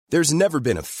There's never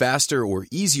been a faster or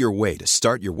easier way to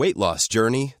start your weight loss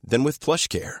journey than with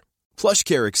PlushCare.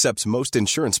 PlushCare accepts most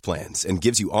insurance plans and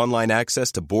gives you online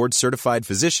access to board-certified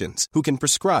physicians who can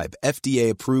prescribe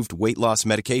FDA-approved weight loss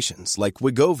medications like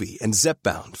Wegovy and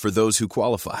Zepbound for those who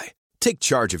qualify. Take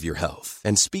charge of your health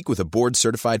and speak with a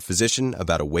board-certified physician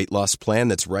about a weight loss plan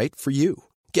that's right for you.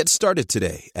 Get started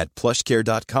today at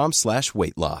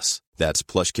plushcare.com/weight loss. That's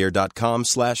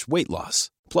plushcare.com/weight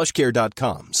loss.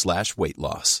 plushcare.com/weight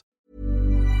loss.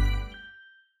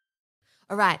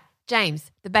 All right, James,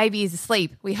 the baby is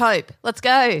asleep. We hope. Let's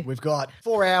go. We've got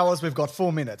 4 hours. We've got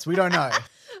 4 minutes. We don't know.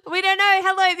 We don't know.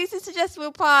 Hello, this is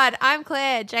Suggestible Pod. I'm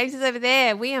Claire. James is over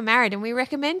there. We are married and we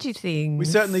recommend you things. We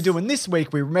certainly do. And this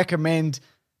week we recommend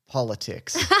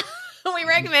politics. We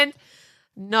recommend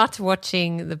not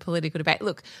watching the political debate.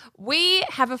 Look, we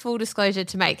have a full disclosure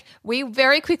to make. We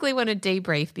very quickly want to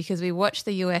debrief because we watched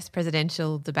the US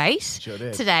presidential debate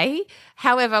today.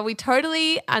 However, we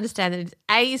totally understand that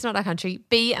A, is not our country,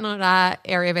 B, not our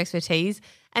area of expertise,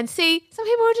 and C, some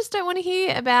people just don't want to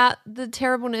hear about the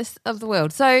terribleness of the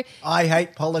world. So I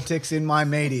hate politics in my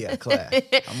media, Claire.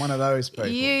 I'm one of those people.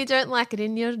 You don't like it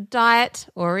in your diet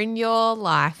or in your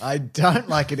life. I don't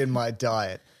like it in my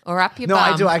diet. Or up your No,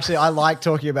 bum. I do actually. I like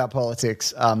talking about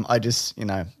politics. I just,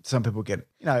 some people get,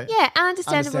 Yeah,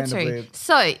 understandable too.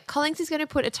 So Collings is going to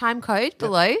put a time code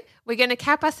below. We're going to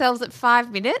cap ourselves at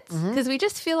 5 minutes because we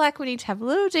just feel like we need to have a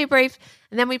little debrief,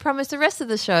 and then we promise the rest of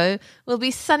the show will be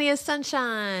sunny as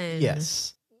sunshine.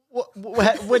 Yes.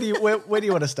 Where do you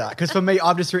want to start? Because for me,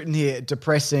 I've just written here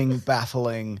depressing,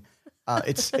 baffling.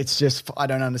 It's just I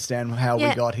don't understand how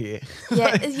we got here.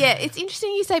 Yeah. It's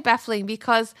interesting you say baffling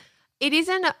because it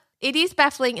isn't. It is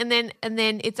baffling, and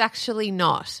then it's actually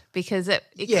not because the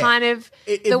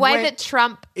way that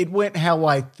Trump. It went how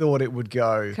I thought it would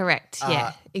go. Correct.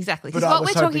 Yeah, exactly. But Because what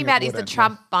we're talking about is the wouldn't,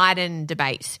 Trump-Biden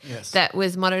debate that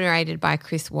was moderated by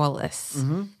Chris Wallace,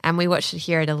 and we watched it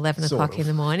here at 11 o'clock in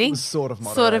the morning. It was sort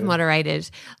of moderated.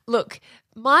 Look,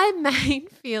 my main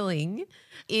feeling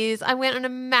is I went on a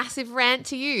massive rant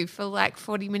to you for like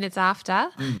 40 minutes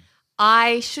after.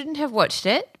 I shouldn't have watched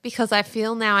it because I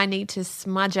feel now I need to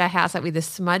smudge our house up with a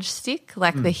smudge stick,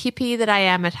 like the hippie that I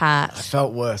am at heart. I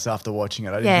felt worse after watching it.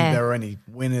 I didn't think there were any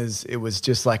winners. It was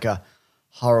just like a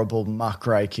horrible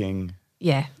muckraking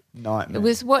nightmare. It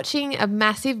was watching a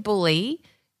massive bully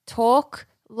talk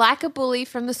like a bully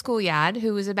from the schoolyard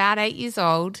who was about 8 years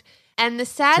old. And the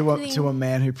sad thing to a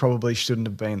man who probably shouldn't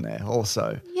have been there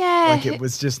also. Yeah. Like it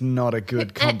was just not a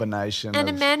good combination. And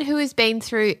a man who has been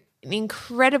through an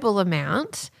incredible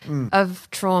amount of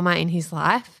trauma in his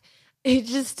life.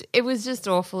 It was just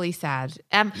awfully sad.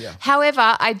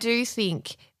 However, I do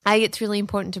think A, it's really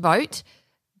important to vote.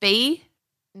 B,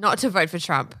 not to vote for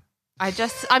Trump. I'm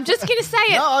just going to say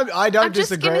it. No, I don't I'm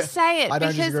disagree. I'm just going to say it. I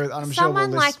don't disagree. I'm sure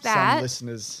someone like that, some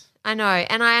listeners. I know,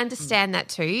 and I understand that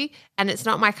too, and it's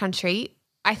not my country.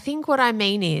 I think what I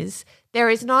mean is there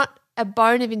is not a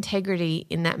bone of integrity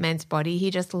in that man's body.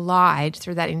 He just lied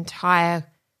through that entire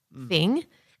thing,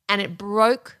 and it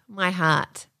broke my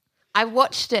heart. I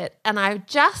watched it and I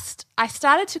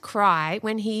started to cry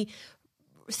when he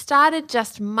started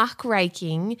just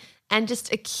muckraking and just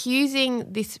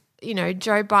accusing this,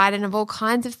 Joe Biden of all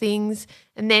kinds of things,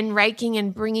 and then raking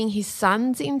and bringing his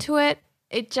sons into it.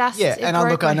 It just I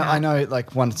know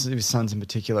like one of his sons in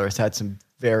particular has had some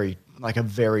very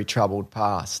troubled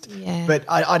past. Yeah. But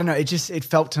I don't know. It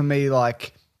felt to me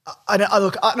like. I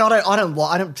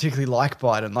don't particularly like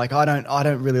Biden. Like I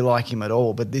don't really like him at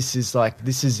all. But this is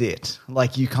it.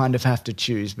 Like you kind of have to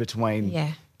choose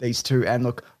between these two. And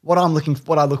look, what I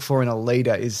look for in a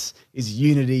leader is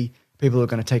unity. People who are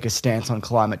going to take a stance on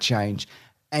climate change,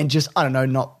 and just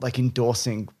not like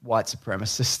endorsing white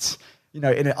supremacists. On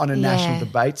a national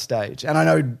debate stage. And I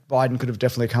know Biden could have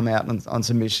definitely come out on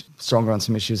some stronger on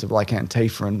some issues of like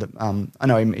Antifa, and I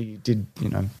know he did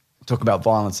talk about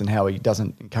violence and how he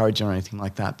doesn't encourage it or anything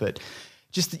like that. But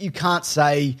just that you can't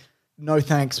say, no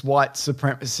thanks, white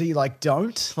supremacy, like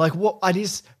don't. Like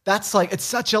that's like, it's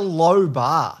such a low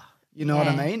bar. You know what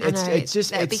I mean?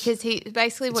 It's because he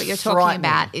basically what you're talking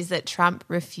about is that Trump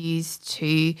refused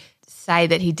to say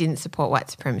that he didn't support white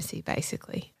supremacy,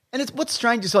 basically. And what's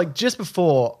strange is like just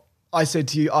before I said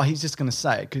to you, oh, he's just going to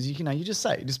say it because, you just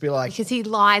say it. Just be like. Because he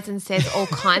lies and says all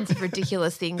kinds of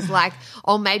ridiculous things like,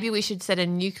 oh, maybe we should set a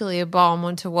nuclear bomb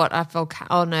onto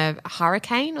on a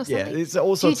hurricane or something. Yeah, it's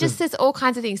all sorts He just says all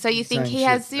kinds of things. So you think he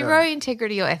has zero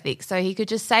integrity or ethics. So he could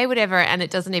just say whatever and it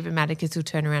doesn't even matter because he'll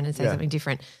turn around and say something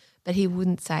different. But he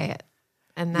wouldn't say it.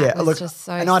 And that was just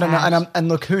so sad. I don't know. And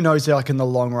look, who knows like in the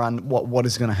long run what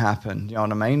is going to happen. You know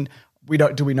what I mean?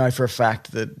 Do we know for a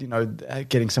fact that,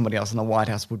 getting somebody else in the White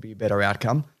House would be a better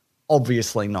outcome?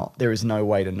 Obviously not. There is no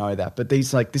way to know that. But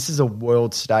this is a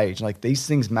world stage. Like, these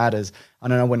things matters. I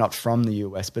don't know, we're not from the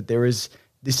US, but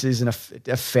it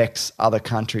affects other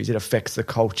countries. It affects the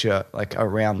culture, like,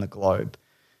 around the globe.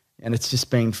 And it's just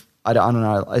been, I don't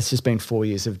know, it's just been 4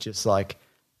 years of just like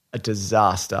a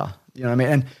disaster. You know what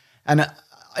I mean? And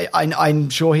I'm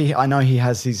sure I know he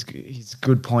has his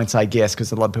good points, I guess,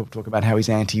 because a lot of people talk about how he's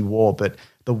anti-war, but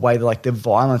the way that, like, the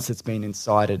violence that's been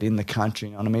incited in the country,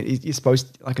 you know what I mean? You're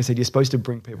supposed to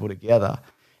bring people together.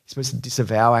 You're supposed to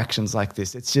disavow actions like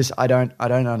this. It's just, I don't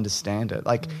understand it.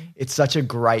 Like, it's such a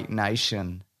great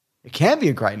nation. It can be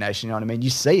a great nation, you know what I mean?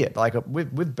 You see it. Like,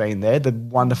 we've been there, the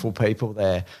wonderful people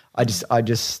there. I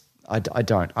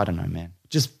don't know, man.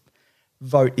 Just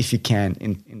vote if you can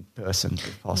in person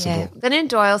if possible. Yeah. Glennon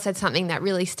Doyle said something that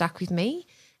really stuck with me.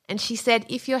 And she said,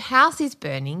 if your house is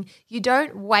burning, you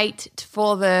don't wait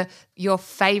for your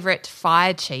favourite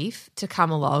fire chief to come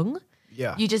along.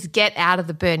 Yeah. You just get out of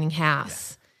the burning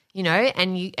house,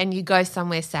 and you go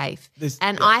somewhere safe.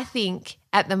 I think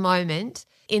at the moment,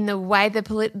 in the way the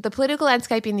political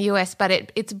landscape in the US, but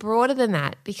it's broader than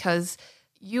that, because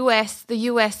the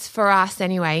US for us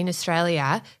anyway in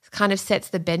Australia kind of sets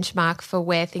the benchmark for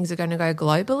where things are going to go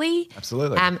globally.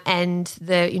 Absolutely. And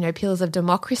the pillars of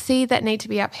democracy that need to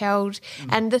be upheld,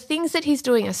 and the things that he's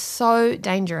doing are so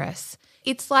dangerous.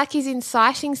 It's like he's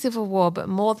inciting civil war, but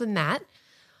more than that,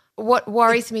 what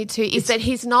worries me too is that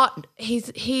he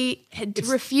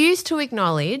refused to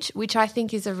acknowledge, which I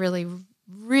think is a really,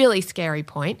 really scary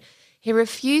point. He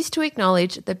refused to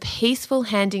acknowledge the peaceful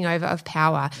handing over of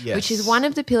power, which is one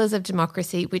of the pillars of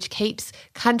democracy, which keeps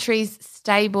countries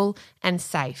stable and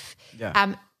safe.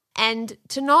 Yeah. And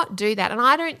to not do that, and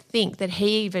I don't think that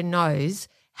he even knows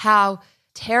how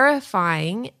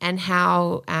terrifying and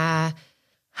how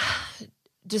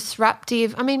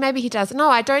disruptive. I mean, maybe he does.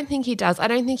 No, I don't think he does. I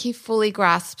don't think he fully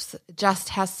grasps just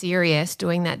how serious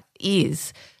doing that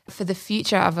is for the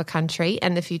future of a country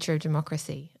and the future of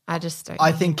democracy. I just don't.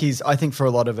 I think for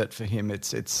a lot of it, for him,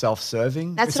 it's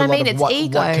self-serving. That's what I mean. It's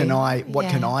ego. What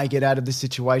can I get out of this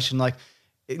situation? Like,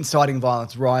 inciting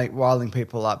violence, riling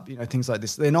people up, things like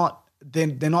this. They're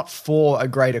not for a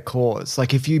greater cause.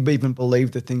 Like, if you even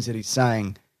believe the things that he's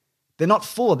saying, they're not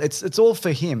for. It's all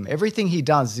for him. Everything he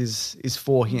does is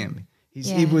for him.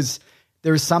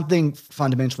 There is something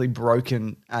fundamentally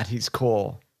broken at his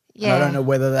core. Yeah. And I don't know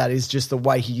whether that is just the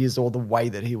way he is or the way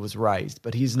that he was raised,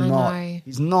 but he's not.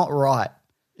 He's not right.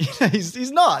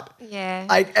 he's not. Yeah.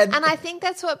 And I think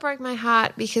that's what broke my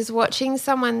heart, because watching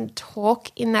someone talk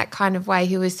in that kind of way,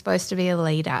 who is supposed to be a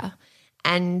leader,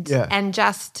 and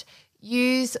just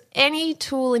use any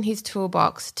tool in his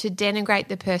toolbox to denigrate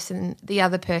the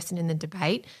other person in the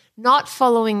debate, not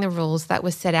following the rules that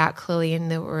were set out clearly and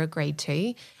that were agreed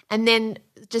to, and then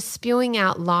just spewing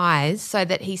out lies so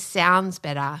that he sounds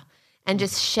better, and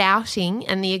just shouting.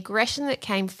 And the aggression that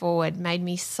came forward made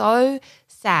me so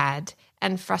sad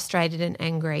and frustrated and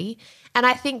angry. And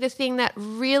I think the thing that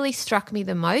really struck me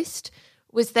the most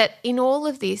was that in all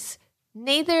of this,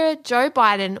 neither Joe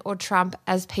Biden or Trump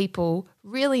as people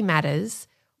really matters.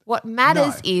 What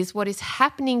matters is what is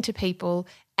happening to people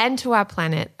and to our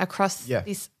planet across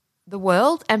the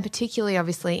world, and particularly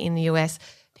obviously in the US.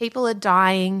 People are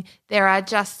dying. There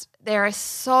are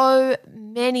so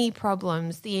many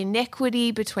problems. The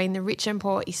inequity between the rich and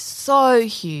poor is so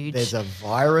huge. There's a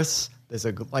virus. There's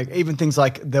even things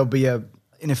like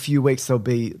in a few weeks there'll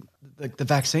be the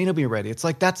vaccine will be ready. It's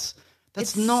like that's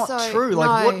not true.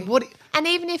 Like what? And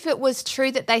even if it was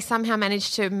true that they somehow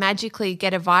managed to magically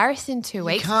get a virus in 2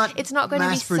 weeks, it's not going to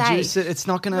be safe. It's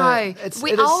not going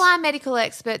to. No, all our medical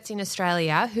experts in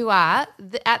Australia, who are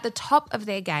at the top of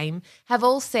their game, have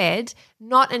all said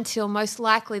not until most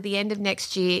likely the end of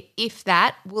next year, if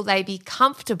that, will they be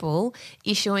comfortable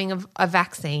issuing a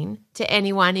vaccine to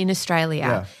anyone in Australia.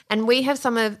 Yeah. And we have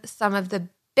some of the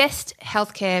best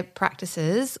healthcare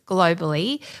practices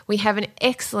globally. We have an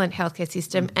excellent healthcare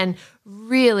system and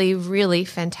really, really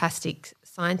fantastic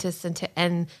scientists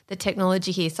and the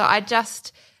technology here. So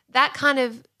that kind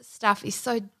of stuff is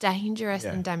so dangerous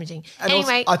and damaging. And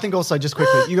anyway, I think also, just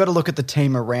quickly, you got to look at the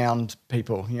team around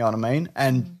people, you know what I mean?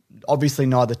 And obviously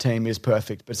neither team is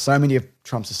perfect, but so many of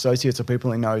Trump's associates or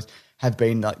people he knows have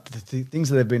been like the things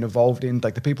that they've been involved in,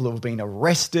 like the people who have been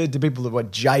arrested, the people who were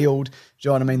jailed, do you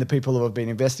know what I mean? The people who have been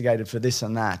investigated for this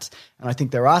and that. And I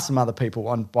think there are some other people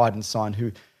on Biden's side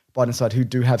who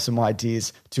do have some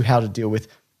ideas to how to deal with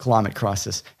climate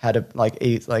crisis, how to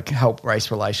like help race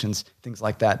relations, things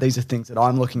like that. These are things that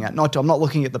I'm looking at. I'm not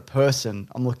looking at the person.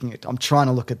 I'm trying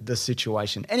to look at the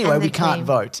situation. Anyway, we can't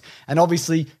vote, and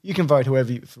obviously you can vote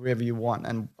whoever you want.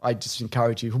 And I just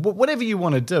encourage you, whatever you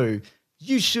want to do,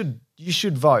 you should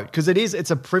vote, because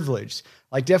it's a privilege.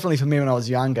 Like definitely for me when I was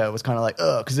younger, it was kind of like,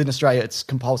 because in Australia it's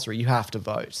compulsory, you have to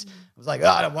vote. I was like,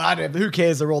 who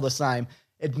cares? They're all the same.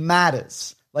 It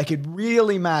matters. Like it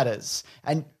really matters,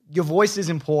 and your voice is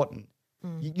important.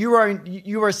 You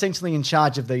are essentially in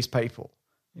charge of these people.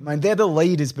 I mean, they're the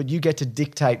leaders, but you get to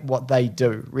dictate what they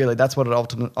do. Really, that's what it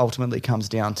ultimately comes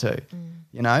down to.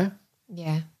 You know?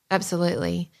 Yeah,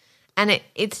 absolutely. And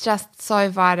it's just so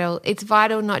vital. It's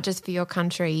vital not just for your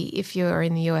country if you're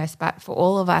in the US, but for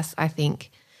all of us, I think,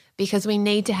 because we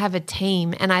need to have a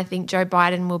team. And I think Joe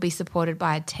Biden will be supported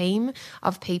by a team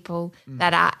of people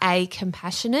that are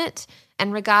compassionate,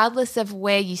 and regardless of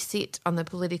where you sit on the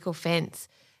political fence,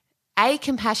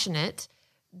 compassionate,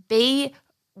 be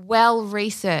well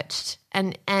researched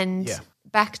and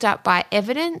backed up by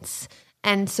evidence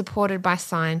and supported by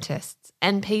scientists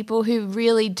and people who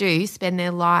really do spend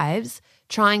their lives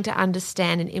trying to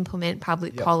understand and implement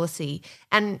public policy.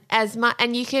 And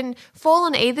you can fall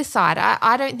on either side.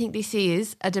 I don't think this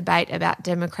is a debate about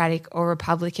Democratic or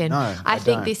Republican. No, I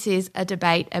think this is a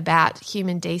debate about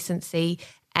human decency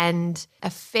and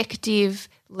effective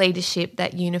leadership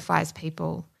that unifies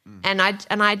people. And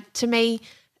I to me,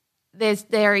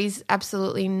 there is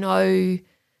absolutely no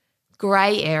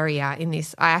grey area in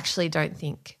this. I actually don't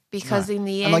think, because in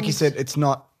the end, and like you said,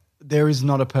 there is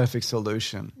not a perfect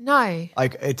solution. No.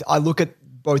 Like I look at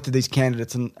both of these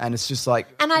candidates and it's just like,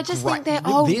 and I just think they're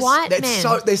old white men.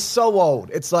 They're so old.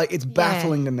 It's like, it's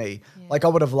baffling to me. Yeah. Like I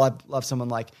would have loved someone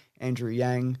like Andrew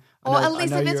Yang. Or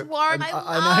Elizabeth Warren.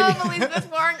 I love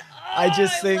Elizabeth Warren. I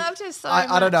just think, I loved her so much.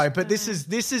 I don't know, but this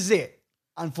is it.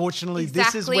 Unfortunately,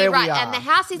 exactly this is where we are. And the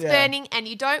house is burning, and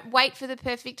you don't wait for the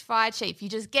perfect fire chief. You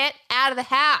just get out of the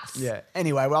house. Yeah.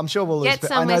 Anyway, well, I'm sure we'll lose.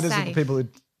 I know there's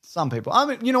some people. I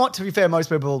mean, you know what? To be fair, most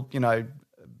people, are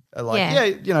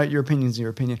like, your opinion's your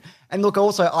opinion. And look,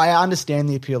 also, I understand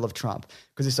the appeal of Trump,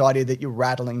 because this idea that you're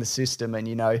rattling the system and,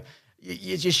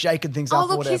 you're just shaking things up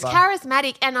or whatever. He's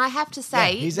charismatic, and I have to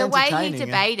say, the way he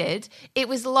debated, it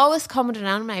was lowest common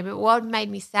denominator, but what made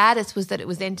me saddest was that it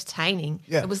was entertaining.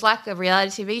 Yeah. It was like a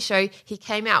reality TV show. He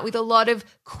came out with a lot of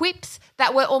quips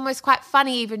that were almost quite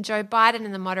funny. Even Joe Biden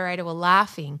and the moderator were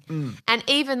laughing. And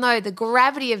even though the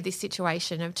gravity of this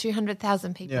situation of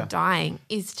 200,000 people dying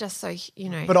is just so,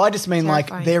 But I just mean terrifying.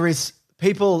 like there is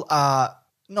people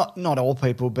not all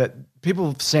people, but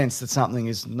people sense that something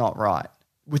is not right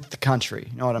with the country.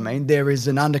 You know what I mean? There is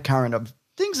an undercurrent of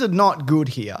things are not good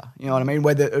here. You know what I mean?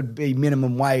 Whether it be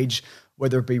minimum wage,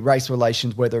 whether it be race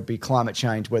relations, whether it be climate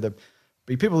change, whether it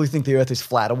be people who think the earth is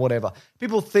flat or whatever.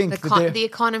 People think the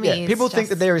economy is people think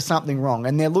that there is something wrong,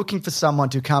 and they're looking for someone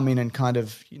to come in and kind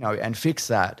of, and fix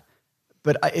that.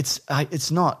 But it's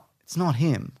not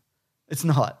him. It's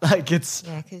not. Like it's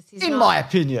my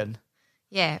opinion.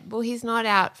 Yeah, well, he's not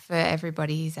out for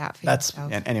everybody. He's out for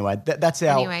himself. Anyway, that's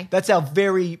our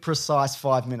very precise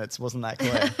 5 minutes, wasn't that,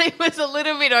 Claire? It was a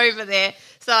little bit over there.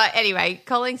 So anyway,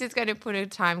 Collings is going to put a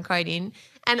time code in.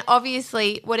 And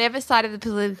obviously, whatever side of the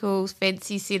political fence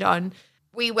you sit on,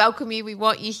 we welcome you. We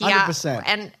want you here.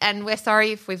 100%. And we're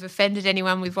sorry if we've offended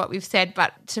anyone with what we've said.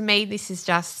 But to me, this is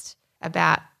just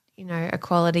about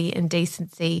equality and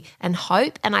decency and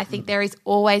hope. And I think there is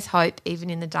always hope, even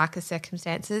in the darkest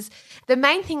circumstances. The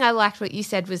main thing I liked what you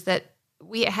said was that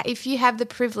if you have the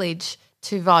privilege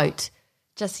to vote,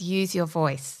 just use your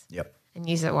voice. Yep. And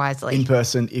use it wisely. In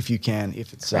person, if you can,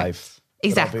 if it's safe.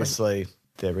 Exactly. But obviously,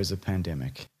 there is a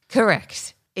pandemic.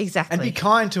 Correct. Exactly. And be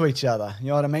kind to each other. You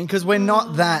know what I mean? Because we're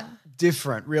not that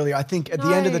different, really. I think at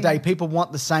the end of the day, people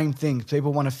want the same thing.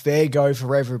 People want a fair go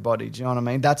for everybody. Do you know what I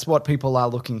mean? That's what people are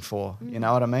looking for. You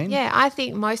know what I mean? Yeah, I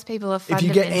think most people are fundamentally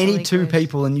If you get any two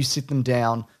people and you sit them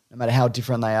down, no matter how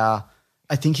different they are,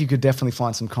 I think you could definitely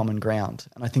find some common ground.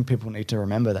 And I think people need to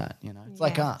remember that. It's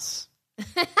like us.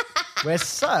 We're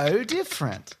so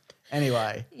different.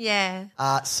 Anyway. Yeah.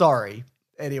 Sorry.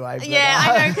 Anyway. But,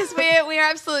 I know, because we're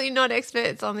absolutely not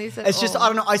experts on this at all. It's just, I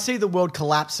don't know, I see the world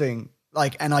collapsing.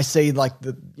 And I see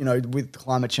with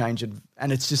climate change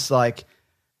and it's just like,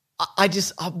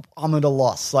 I'm at a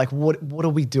loss. Like, what are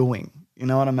we doing? You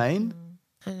know what I mean?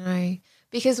 I know.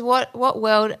 Because what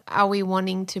world are we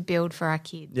wanting to build for our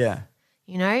kids? Yeah.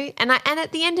 And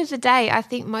at the end of the day, I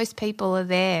think most people are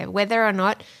there, whether or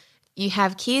not you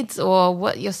have kids or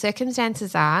what your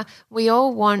circumstances are, we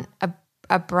all want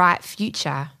a bright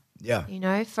future.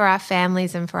 Yeah. For our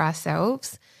families and for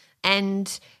ourselves.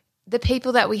 And the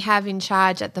people that we have in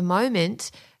charge at the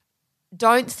moment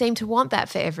don't seem to want that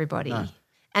for everybody. No.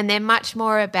 And they're much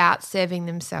more about serving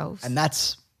themselves. And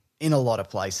that's in a lot of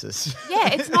places. Yeah,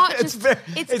 it's not just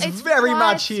it's very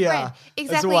much here. widespread.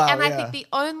 Exactly. as well, and I yeah. think the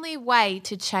only way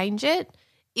to change it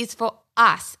is for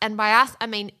us. And by us, I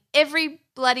mean every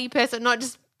bloody person, not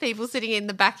just people sitting in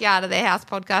the backyard of their house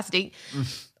podcasting.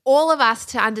 All of us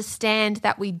to understand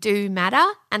that we do matter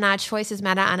and our choices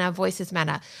matter and our voices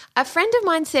matter. A friend of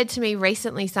mine said to me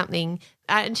recently something,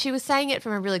 and she was saying it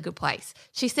from a really good place.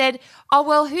 She said, oh,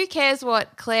 well, who cares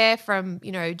what Claire from,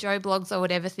 Joe Blogs or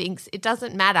whatever thinks? It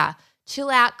doesn't matter. Chill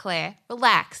out, Claire.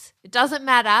 Relax. It doesn't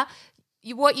matter.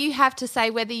 What you have to say,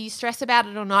 whether you stress about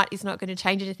it or not, is not going to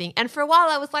change anything. And for a while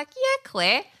I was like, yeah,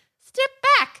 Claire, step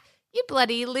back. You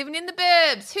bloody living in the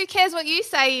burbs. Who cares what you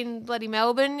say in bloody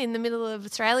Melbourne, in the middle of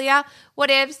Australia,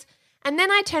 whatevs. And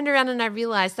then I turned around and I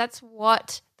realised that's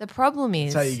what the problem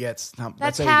is. That's how you get.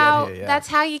 That's how how you get here. Yeah. that's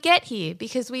how you get here,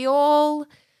 because we all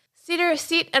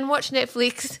sit and watch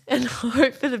Netflix and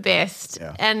hope for the best.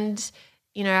 Yeah. And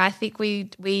I think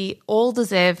we all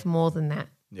deserve more than that.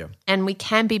 Yeah. And we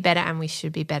can be better and we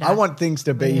should be better. I want things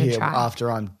to be We're gonna here try. after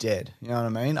I'm dead. You know what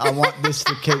I mean? I want this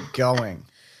to keep going.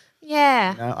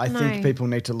 Yeah. I think people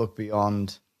need to look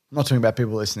beyond. I'm not talking about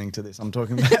people listening to this. I'm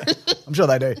talking about. I'm sure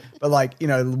they do, but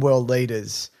world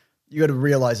leaders. You got to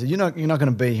realize that you're not going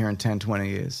to be here in 10, 20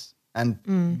 years,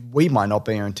 and we might not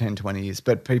be here in 10, 20 years.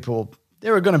 But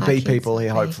there are going to Our be kids people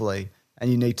here, will be. hopefully,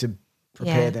 and you need to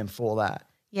prepare Yeah. them for that.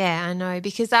 Yeah, I know,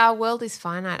 because our world is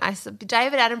finite.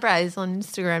 David Attenborough is on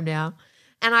Instagram now,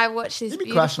 and I watch this You'd be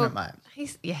beautiful. crushing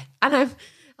it, mate. I know.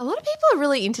 A lot of people are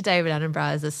really into David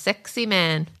Attenborough as a sexy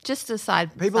man. Just a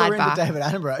People sidebar. are into David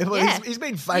Attenborough. Well, Yeah. he's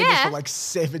been famous Yeah. for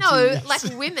 70 No, years.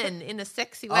 like women in a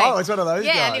sexy way. Oh, it's one of those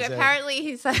Yeah, guys, and yeah. apparently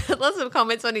he's had lots of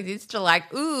comments on his Insta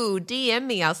like, ooh, DM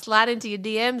me. I'll slide into your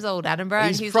DMs, old Attenborough.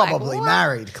 He's and he's probably like, "What?"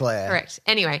 married, Claire. Correct.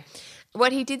 Anyway,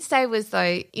 what he did say was,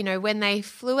 though, when they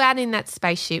flew out in that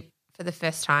spaceship for the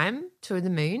first time to the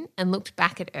moon and looked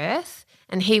back at Earth,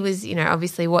 and he was,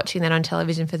 obviously watching that on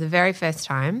television for the very first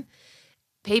time,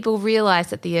 people realised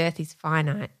that the Earth is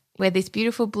finite. We're this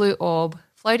beautiful blue orb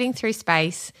floating through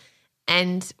space,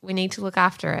 and we need to look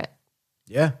after it.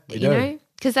 Yeah, we do.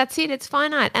 Because that's it. It's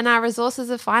finite, and our resources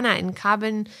are finite, and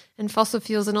carbon and fossil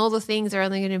fuels and all the things are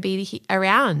only going to be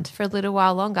around for a little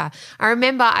while longer. I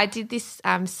remember I did this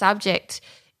subject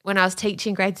when I was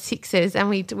teaching grade sixes, and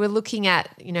we were looking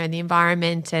at, the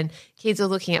environment, and kids were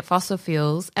looking at fossil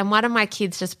fuels, and one of my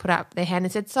kids just put up their hand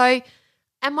and said, so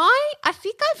I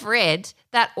think I've read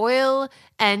that oil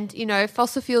and,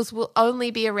 fossil fuels will only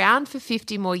be around for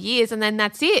 50 more years and then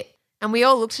that's it. And we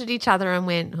all looked at each other and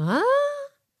went, huh?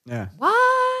 Yeah.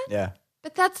 What? Yeah.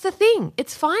 But that's the thing.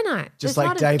 It's finite. Just There's like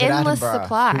not David an endless Attenborough,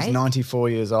 supply. who's 94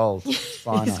 years old. It's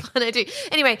finite. It's finite too.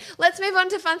 Anyway, let's move on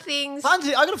to fun things. I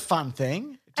got a fun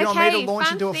thing. Do you want me to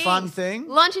launch into a fun thing?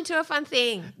 Launch into a fun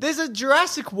thing. There's a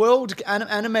Jurassic World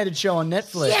animated show on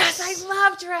Netflix. Yes, I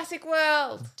love Jurassic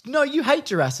World. No, you hate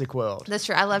Jurassic World. That's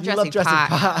true. I love You Jurassic, love Jurassic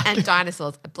Park, Park. and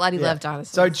dinosaurs. I bloody Yeah. love dinosaurs.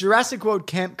 So Jurassic World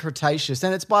Camp Cretaceous,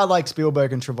 and it's by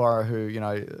Spielberg and Trevorrow, who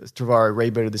Trevorrow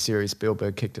rebooted the series,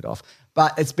 Spielberg kicked it off.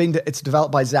 But it's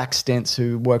developed by Zack Stentz,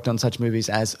 who worked on such movies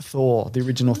as Thor, the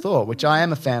original Thor, which I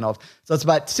am a fan of. So it's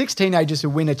about 6 teenagers who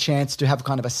win a chance to have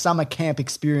kind of a summer camp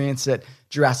experience at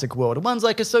Jurassic World. And one's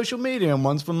like a social media, and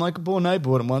one's from like a poor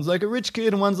neighborhood, and one's like a rich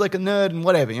kid, and one's like a nerd, and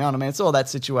whatever. You know what I mean? It's all that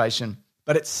situation.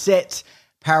 But it's set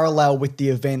parallel with the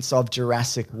events of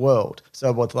Jurassic World.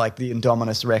 So with like the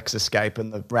Indominus Rex escape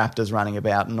and the raptors running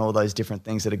about and all those different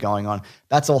things that are going on,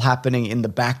 that's all happening in the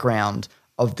background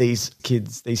of these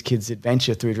kids'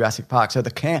 adventure through Jurassic Park. So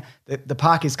the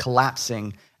park is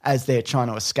collapsing as they're trying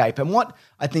to escape. And what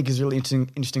I think is really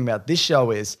interesting about this show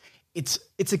is it's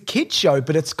a kid show,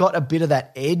 but it's got a bit of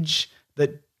that edge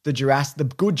that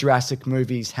the good Jurassic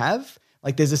movies have.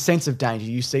 Like there's a sense of danger.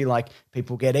 You see like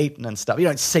people get eaten and stuff. You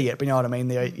don't see it, but you know what I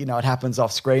mean? It happens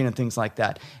off screen and things like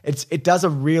that. It does a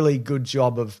really good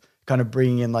job of kind of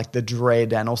bringing in like the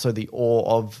dread and also the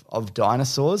awe of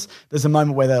dinosaurs. There's a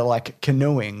moment where they're like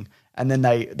canoeing and then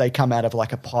they come out of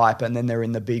like a pipe and then they're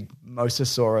in the big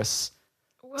Mosasaurus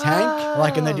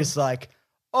tank. And they're just like,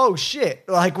 oh shit,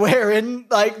 like we're in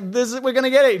like this, we're going to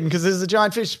get eaten because there's a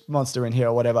giant fish monster in here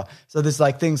or whatever. So there's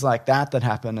like things like that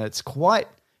happen. It's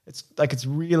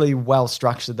really well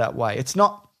structured that way. It's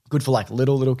not good for like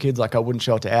little kids. Like I wouldn't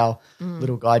show it to our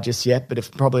little guy just yet, but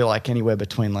if probably like anywhere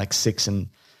between like 6 and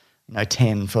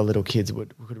 10 for little kids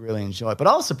could really enjoy it. But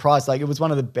I was surprised, like it was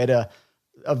one of the better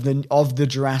of the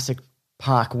Jurassic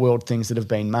park world things that have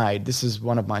been made, this is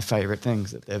one of my favorite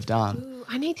things that they've done. Ooh,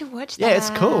 I need to watch that. Yeah, it's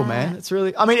cool, man. It's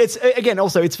really, I mean, it's, again,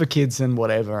 also it's for kids and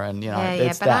whatever. And, you know,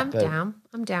 it's but that. I'm down.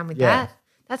 I'm down with Yeah. that.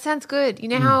 That sounds good. You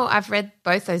know how I've read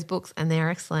both those books and they're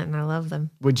excellent and I love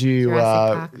them. Would you,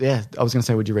 Jurassic Park. yeah, I was going to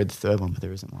say, would you read the third one, but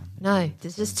there isn't one. No,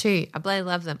 there's just two. I bloody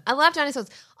love them. I love dinosaurs.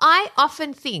 I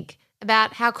often think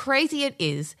about how crazy it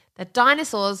is that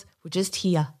dinosaurs were just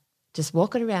here, just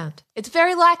walking around. It's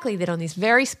very likely that on this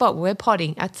very spot where we're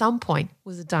potting at some point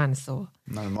was a dinosaur.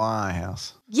 Not in my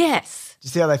house. Yes. Do you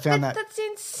see how they found that? That's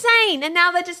insane. And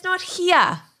now they're just not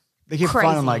here. They keep crazy.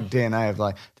 finding like DNA of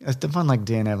like, they found like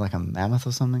DNA of like a mammoth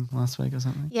or something last week or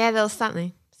something. Yeah, there was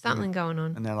something going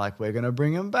on. And they're like, we're going to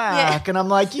bring him back. And I'm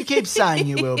like, you keep saying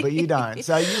you will, but you don't.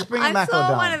 So you just bring him back or I saw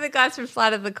don't. one of the guys from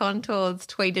Flight of the Contours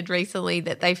tweeted recently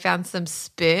that they found some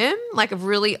sperm, like a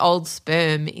really old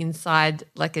sperm inside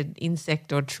like an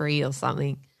insect or tree or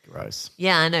something. Gross.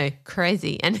 Yeah, I know.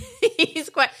 Crazy. And his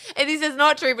quote, and this is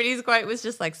not true, but his quote was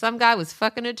just like, some guy was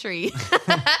fucking a tree.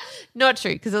 Not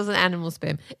true, because it was an animal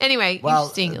sperm. Anyway,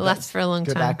 interesting. It lasts for a long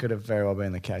time. That could have very well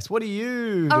been the case. What are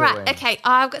you All doing? right, okay.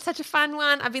 I've got such a fun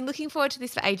one. I've been looking forward to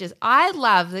this for ages. I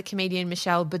love the comedian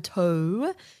Michelle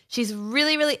Buteau. She's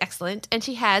really, really excellent, and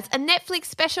she has a Netflix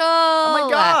special. Oh, my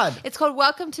God. It's called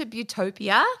Welcome to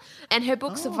Butopia, and her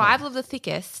book Survival of the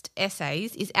Thickest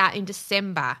Essays is out in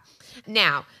December.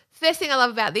 Now, first thing I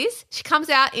love about this, she comes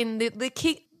out in the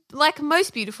like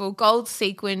most beautiful gold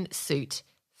sequin suit.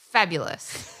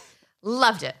 Fabulous.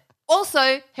 Loved it.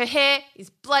 Also, her hair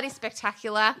is bloody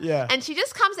spectacular. Yeah. And she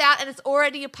just comes out and it's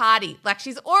already a party. Like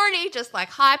she's already just like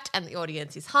hyped and the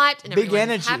audience is hyped and Big everyone's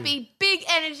energy. happy. Big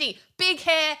energy, big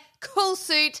hair, cool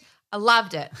suit. I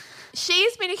loved it.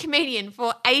 She's been a comedian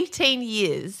for 18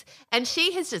 years and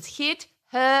she has just hit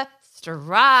her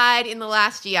stride in the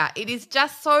last year. It is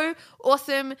just so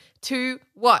awesome to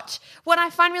watch. What I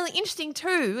find really interesting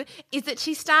too is that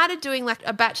she started doing like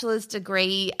a bachelor's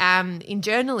degree in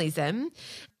journalism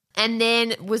and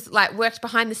then was like worked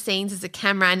behind the scenes as a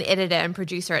camera and editor and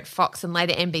producer at Fox and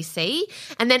later NBC.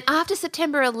 And then after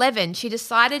September 11, she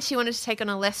decided she wanted to take on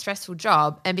a less stressful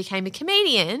job and became a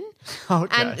comedian.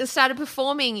 Okay. And started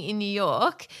performing in New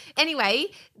York.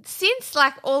 Anyway, since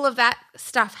like all of that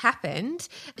stuff happened,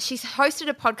 she's hosted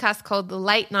a podcast called the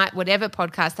Late Night Whatever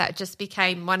podcast that just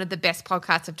became one of the best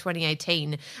podcasts of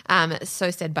 2018,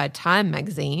 so said by Time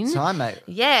magazine. Time, mate.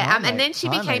 Yeah, Time, and mate. then she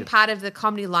Time, became mate. part of the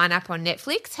comedy lineup on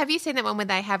Netflix. Have you seen that one where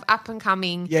they have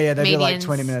up-and-coming Yeah, they do like comedians?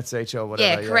 20 minutes each or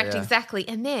whatever. Yeah, correct, exactly.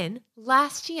 And then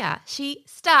last year, she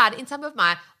starred in some of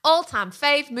my all-time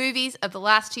fave movies of the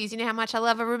last 2 years. You know how much I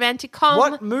love a romantic com.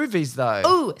 What movies though?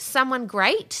 Ooh, Someone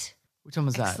Great. Which one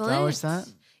was that? Did I watch that?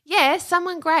 Yeah,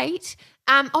 Someone Great.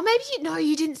 Or maybe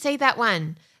you didn't see that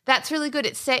one. That's really good.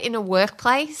 It's set in a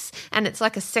workplace and it's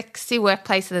like a sexy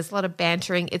workplace. So there's a lot of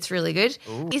bantering. It's really good.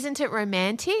 Isn't it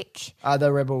romantic?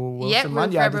 The Rebel Wilson Yeah,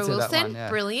 one? Yeah, I did Rebel see Wilson. that one, yeah.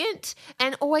 Brilliant.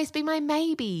 And Always Be My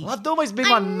Maybe. Well, I've always been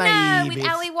I my know, maybe. with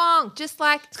Ali Wong. Just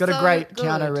like It's got a so great good.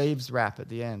 Keanu Reeves rap at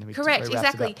the end. Correct, He raps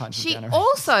exactly. about punching She Keanu Reeves.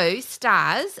 also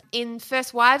stars in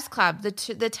First Wives Club, the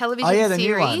television Oh, yeah, the series.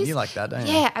 new one. You like that, don't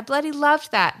you? Yeah, I bloody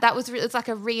loved that. That was it's like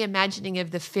a reimagining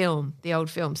of the film, the old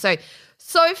film.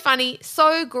 So funny,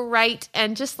 so great,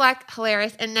 and just like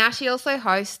hilarious. And now she also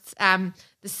hosts The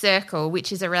Circle,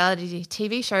 which is a reality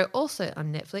TV show also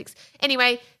on Netflix.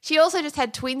 Anyway, she also just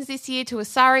had twins this year to a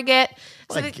surrogate.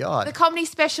 My God. The comedy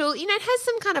special, it has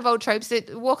some kind of old tropes.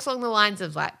 It walks along the lines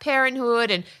of like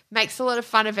parenthood and makes a lot of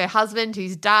fun of her husband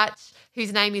who's Dutch,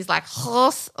 whose name is like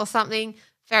Horst or something.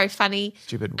 Very funny.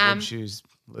 Stupid wood shoes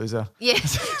loser. Yeah,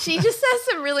 she just has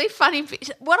some really funny.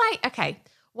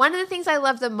 One of the things I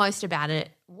love the most about it,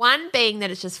 one being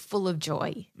that it's just full of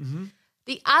joy. Mm-hmm.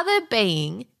 The other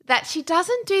being that she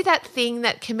doesn't do that thing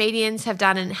that comedians have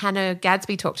done and Hannah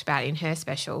Gadsby talked about in her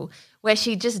special where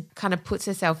she just kind of puts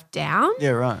herself down.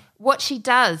 Yeah, right. What she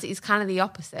does is kind of the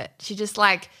opposite. She just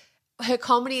her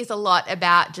comedy is a lot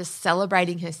about just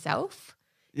celebrating herself.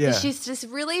 Yeah. She's just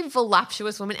really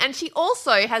voluptuous woman. And she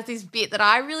also has this bit that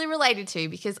I really related to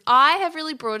because I have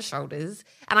really broad shoulders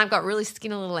and I've got really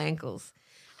skinny little ankles.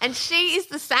 And she is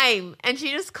the same. And she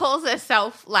just calls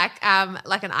herself like an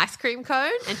ice cream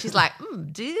cone. And she's like,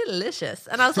 delicious.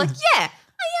 And I was like, yeah, I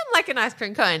am like an ice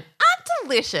cream cone. I'm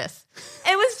delicious.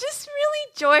 It was just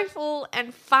really joyful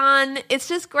and fun. It's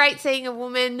just great seeing a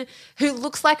woman who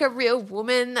looks like a real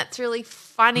woman that's really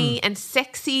funny and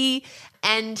sexy.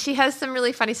 And she has some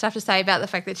really funny stuff to say about the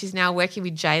fact that she's now working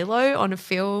with J-Lo on a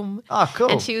film. Oh,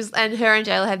 cool. And her and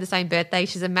J-Lo had the same birthday.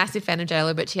 She's a massive fan of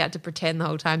J-Lo, but she had to pretend the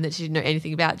whole time that she didn't know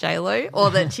anything about J-Lo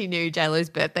or that she knew J-Lo's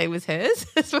birthday was hers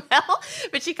as well.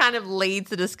 But she kind of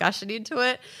leads the discussion into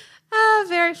it.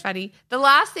 Very funny. The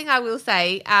last thing I will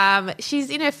say, she's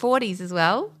in her 40s as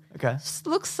well. Okay. She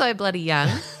looks so bloody young.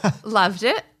 Loved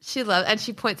it. And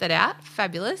she points that out.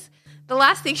 Fabulous. The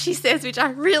last thing she says, which I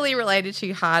really related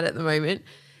to hard at the moment,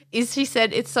 is she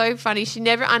said it's so funny. She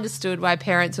never understood why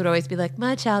parents would always be like,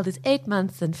 my child is 8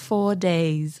 months and 4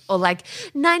 days, or like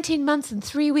 19 months and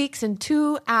 3 weeks and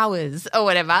 2 hours or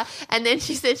whatever. And then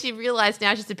she said she realized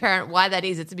now she's a parent why that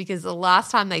is. It's because the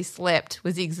last time they slept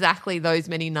was exactly those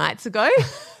many nights ago.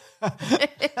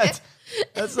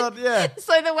 That's not, yeah.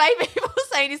 So the way people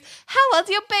say it is, how old's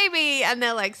your baby? And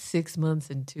they're like 6 months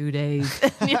and 2 days.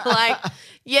 And you're like,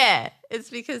 yeah, it's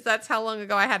because that's how long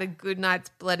ago I had a good night's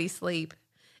bloody sleep.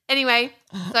 Anyway,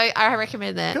 so I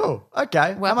recommend that. Cool.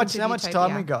 Okay. Welcome to how much Utopia.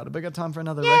 time we got? Have we got time for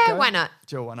another Yeah, reco? why not?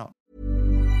 Sure, why not?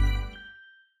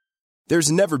 There's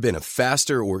never been a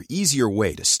faster or easier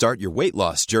way to start your weight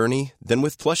loss journey than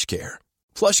with PlushCare.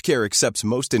 PlushCare accepts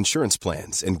most insurance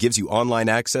plans and gives you online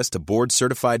access to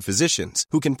board-certified physicians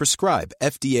who can prescribe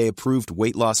FDA-approved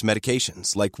weight loss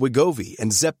medications like Wegovy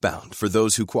and Zepbound for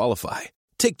those who qualify.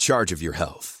 Take charge of your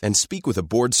health and speak with a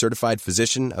board-certified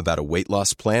physician about a weight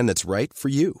loss plan that's right for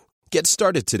you. Get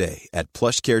started today at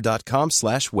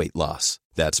plushcare.com/weight loss.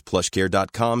 That's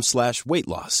plushcare.com/weight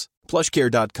loss.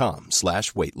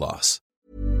 plushcare.com/weight loss.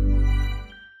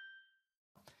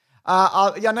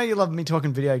 I know you love me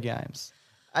talking video games.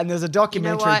 And there's a You know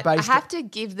documentary what? I based have to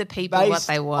give the people what based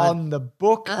they want. on the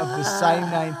book of the same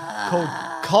name called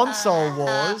Console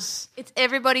Wars. It's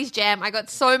everybody's jam. I got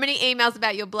so many emails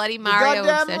about your bloody You're Mario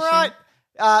goddamn obsession.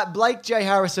 right. Blake J.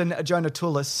 Harrison, Jonah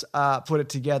Tullis put it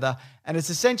together, and it's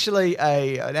essentially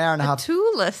an hour and a half.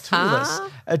 Toolist, huh?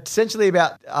 Essentially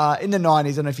about in the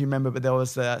 90s, I don't know if you remember, but there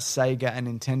was the Sega and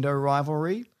Nintendo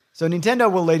rivalry. So Nintendo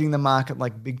were leading the market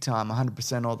like big time,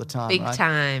 100% all the time. Big right?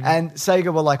 time. And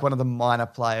Sega were like one of the minor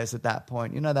players at that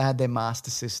point. You know, they had their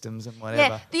master systems and whatever.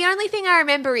 Yeah, the only thing I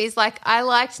remember is like I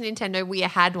liked Nintendo. We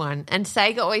had one, and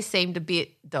Sega always seemed a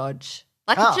bit dodge,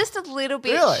 like Oh, just a little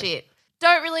bit really? shit.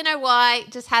 Don't really know why.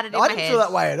 Just had it in I my didn't head. feel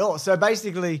that way at all. So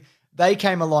basically, they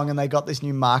came along and they got this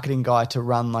new marketing guy to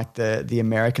run like the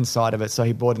American side of it. So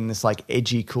he brought in this like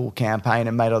edgy, cool campaign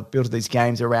and built these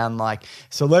games around like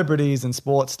celebrities and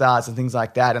sports stars and things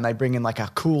like that. And they bring in like a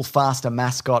cool, faster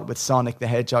mascot with Sonic the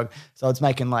Hedgehog. So it's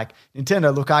making like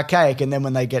Nintendo look archaic. And then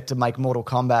when they get to make Mortal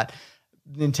Kombat,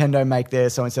 Nintendo make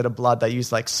theirs. So instead of blood, they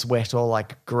use like sweat or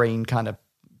like green kind of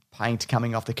paint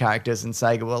coming off the characters, and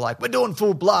Sega were like, we're doing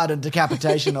full blood and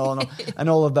decapitation and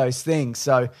all of those things.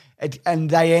 So, and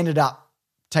they ended up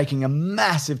taking a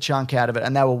massive chunk out of it,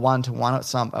 and they were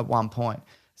 1-to-1 at one point.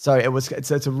 So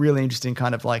it's a really interesting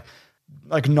kind of like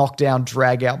knockdown,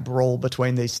 drag out brawl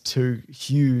between these two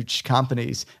huge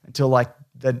companies until like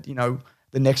the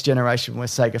next generation where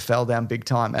Sega fell down big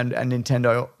time and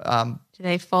Nintendo. Did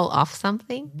they fall off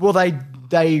something? Well,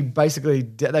 they basically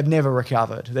they've never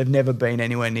recovered. They've never been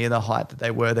anywhere near the height that they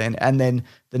were then. And then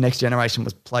the next generation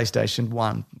was PlayStation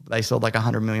 1. They sold like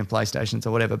 100 million PlayStations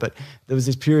or whatever. But there was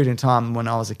this period in time when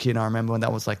I was a kid, I remember when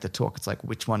that was like the talk. It's like,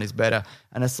 which one is better?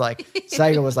 And it's like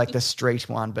Sega was like the street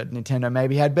one, but Nintendo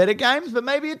maybe had better games, but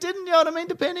maybe it didn't, you know what I mean?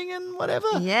 Depending on whatever.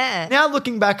 Yeah. Now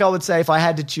looking back, I would say if I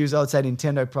had to choose, I would say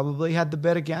Nintendo probably had the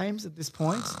better games at this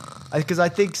point. Because I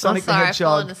think Sonic sorry, the I've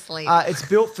Hedgehog, fallen asleep. it's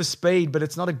built for speed, but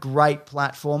it's not a great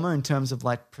platformer in terms of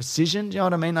like precision. Do you know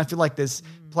what I mean? I feel like there's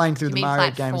playing through You the mean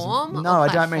Mario platform games. or No, I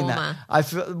don't mean platformer? that. I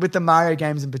feel with the Mario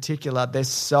games in particular, they're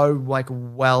so like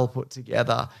well put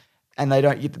together, and they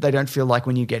don't feel like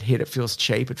when you get hit, it feels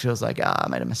cheap. It feels like I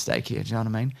made a mistake here. Do you know what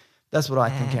I mean? That's what I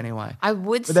think anyway. I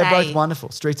would But say they're both wonderful.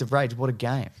 Streets of Rage, what a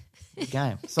game. Good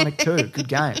game. Sonic 2, good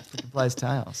game. Freaking plays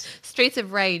Tails. Streets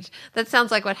of Rage. That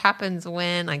sounds like what happens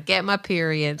when I get my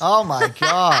period. Oh my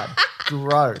God.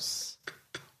 Gross.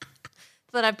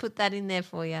 Thought I'd put that in there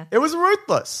for you. It was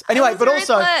ruthless. Anyway, was but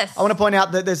also ruthless. I want to point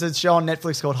out that there's a show on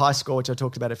Netflix called High Score, which I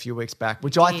talked about a few weeks back,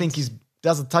 which I think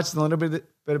doesn't touch on a little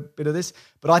bit of this,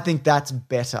 but I think that's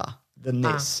better than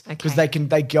this because okay.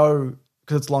 they go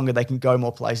because it's longer. They can go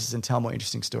more places and tell more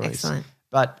interesting stories. Excellent.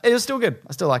 But it was still good.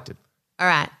 I still liked it. All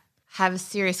right. Have a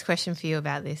serious question for you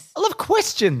about this. I love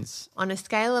questions. On a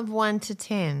scale of 1 to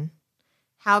 10,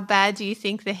 how bad do you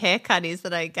think the haircut is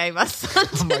that I gave our son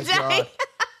today? Oh my God.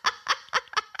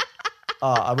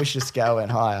 Oh, I wish your scale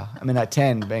went higher. I mean, at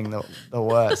 10 being the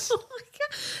worst. Oh my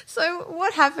God. So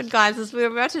what happened, guys, is we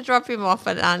were about to drop him off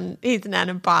at his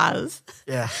Nana Bars.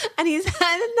 Yeah. And he's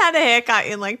hadn't had a haircut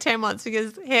in like 10 months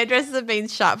because hairdressers have been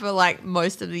shut for like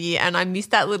most of the year. And I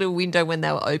missed that little window when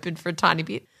they were open for a tiny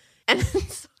bit. And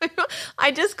so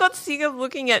I just got sick of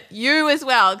looking at you as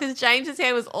well because James's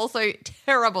hair was also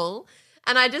terrible.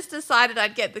 And I just decided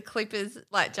I'd get the clippers,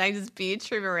 like James's beard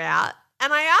trimmer out.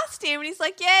 And I asked him, and he's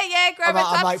like, yeah, grab it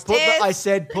upstairs. I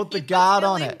said, put the guard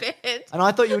on it. Bed. And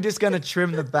I thought you were just going to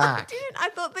trim the back. I didn't. I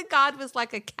thought the guard was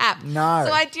like a cap. No.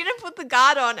 So I didn't put the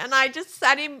guard on, and I just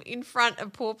sat him in front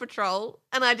of Paw Patrol,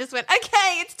 and I just went,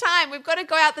 okay, it's time. We've got to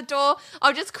go out the door.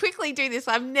 I'll just quickly do this.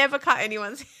 I've never cut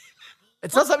anyone's hair.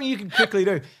 It's not something you can quickly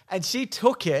do. And she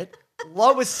took it,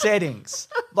 lowest settings,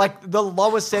 like the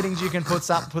lowest settings you can put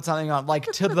something on, like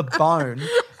to the bone,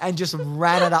 and just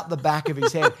ran it up the back of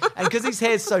his head. And because his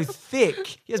hair's so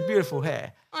thick, he has beautiful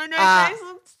hair. I know, James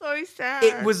looked so sad.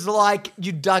 It was like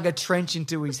you dug a trench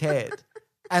into his head.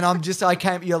 And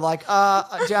you're like,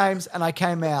 James, and I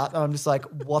came out, and I'm just like,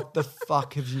 what the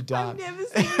fuck have you done? I've never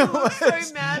seen you look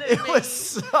so mad at me. It was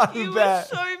so bad. You were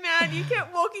so mad. You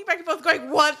kept walking back and forth going,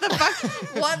 what the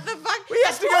fuck? What the fuck? We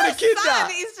have to go to Kinder. My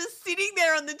son is just sitting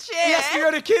there on the chair. He has to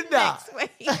go to Kinder. Next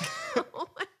week. Oh,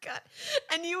 my God.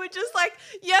 And you were just like,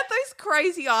 you had those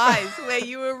crazy eyes where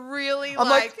you were really I'm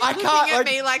like I looking can't, at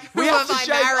me like, who we have am to I shave.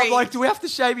 marrying? I'm like, do we have to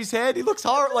shave his head? He looks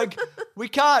horrible. Like, we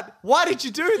can't. Why did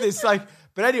you do this? Like,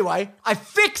 but anyway, I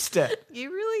fixed it.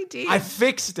 You really did. I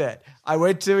fixed it. I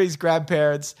went to his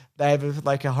grandparents. They have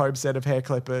like a home set of hair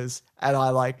clippers, and I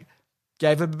like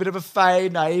gave him a bit of a fade,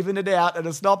 and I evened it out, and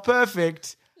it's not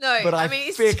perfect. No, but I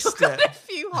mean, fixed he's still got it. a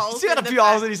few holes. He's got in a the few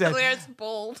holes back in his head. where it's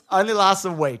bald. Only lasts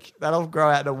a week. That'll grow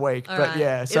out in a week. All but right.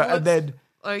 yeah, so It looks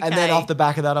and then off the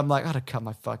back of that, I'm like, I gotta cut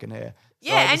my fucking hair.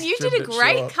 So I Yeah, and just you did trimmed a it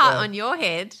great short. cut Yeah. on your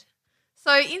head.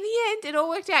 So in the end, it all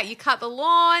worked out. You cut the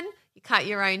lawn, you cut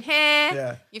your own hair,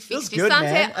 Yeah, you feels fixed your good, son's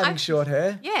man. hair. Having short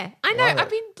hair. Yeah, I know. Love it. I've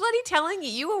been bloody telling you.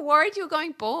 You were worried you were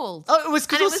going bald. Oh, it was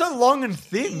because And it was so long and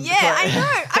thin. Yeah, I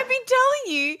know. I've been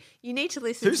telling you. You need to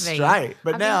listen Too to me. straight.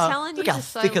 But I've now, been telling look you how for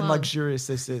so thick and long. luxurious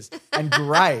this is. And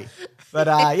grey. But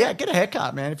yeah, get a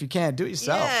haircut, man. If you can, do it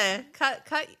yourself. Yeah,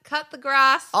 cut the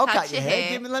grass. I'll cut your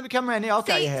hair. Let me come around here. I'll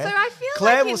cut See, your hair. so I feel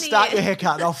Claire like will in the start end- your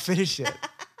haircut and I'll finish it.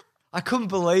 I couldn't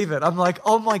believe it. I'm like,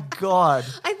 oh my God.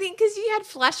 I think because you had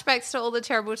flashbacks to all the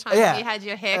terrible times Yeah. you had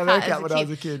your A haircut haircut when I as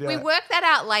was a kid, We yeah. worked that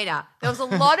out later. There was a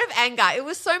lot of anger. It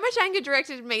was so much anger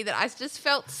directed at me that I just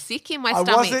felt sick in my I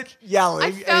stomach. wasn't yelling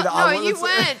I felt, either. no, you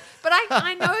weren't. But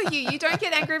I know you. You don't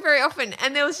get angry very often.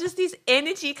 And there was just this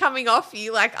energy coming off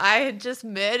you like I had just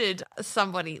murdered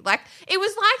somebody. Like it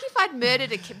was like if I'd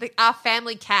murdered our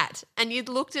family cat and you'd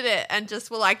looked at it and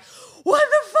just were like, what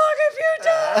the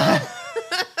fuck have you done?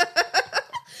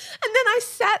 And then I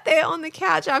sat there on the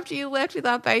couch after you left with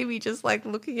our baby, just like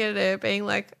looking at her, being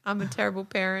like, I'm a terrible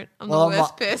parent. I'm the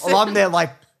worst person. Well, I'm there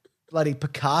like bloody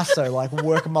Picasso, like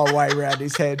working my way around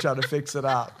his head trying to fix it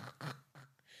up.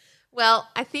 Well,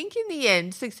 I think in the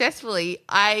end, successfully,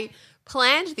 I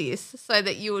planned this so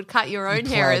that you would cut your own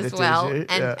hair planned as it, well. did you?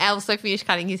 And Yeah. I also finished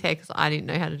cutting his hair because I didn't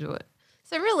know how to do it.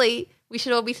 So really, we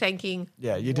should all be thanking.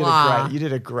 Yeah, you did Wah. you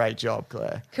did a great job,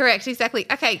 Claire. Correct, exactly.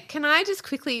 Okay, can I just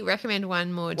quickly recommend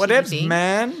one more? Whatevs, TV?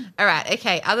 man. All right,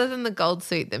 okay. Other than the gold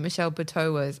suit that Michelle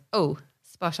Buteau was,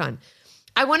 spot on.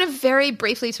 I want to very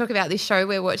briefly talk about this show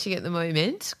we're watching at the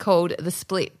moment called The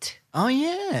Split. Oh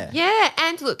yeah. Yeah,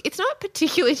 and look, it's not a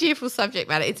particularly cheerful subject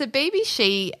matter. It's a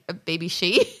BBC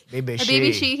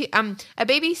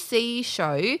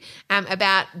show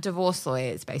about divorce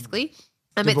lawyers, basically.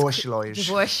 Divorce lawyers.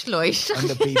 Divorce lawyers. On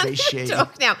the BBC.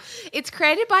 Talk now. It's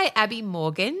created by Abby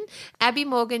Morgan. Abby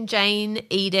Morgan, Jane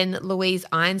Eden, Louise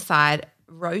Ironside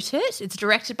wrote it. It's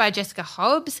directed by Jessica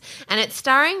Hobbs, and it's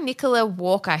starring Nicola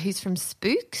Walker, who's from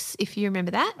Spooks, if you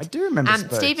remember that. I do remember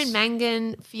Spooks. Stephen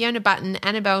Mangan, Fiona Button,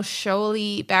 Annabelle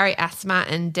Shawley, Barry Asma,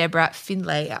 and Deborah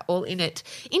Finlay are all in it.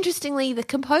 Interestingly, the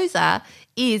composer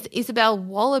is Isabel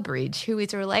Waller-Bridge, who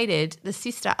is related, the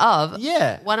sister of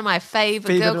one of my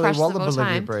favourite Phoebe girl crushes of all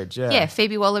time. Waller-Bridge, yeah.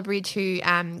 Phoebe Waller-Bridge, who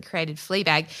created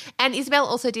Fleabag. And Isabel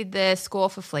also did the score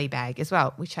for Fleabag as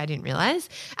well, which I didn't realise.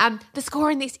 The score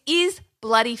in this is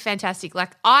bloody fantastic.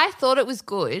 Like, I thought it was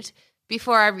good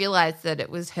before I realised that it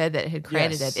was her that had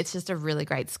created it. It's just a really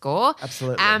great score.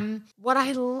 Absolutely. What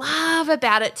I love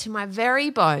about it to my very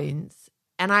bones,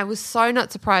 and I was so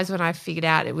not surprised when I figured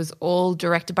out it was all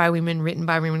directed by women, written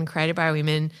by women, created by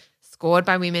women, scored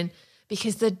by women,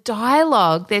 because the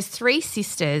dialogue, there's three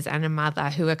sisters and a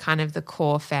mother who are kind of the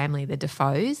core family, the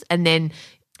Defoes, and then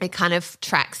it kind of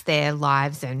tracks their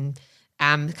lives and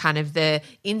kind of the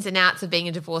ins and outs of being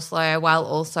a divorce lawyer, while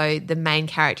also the main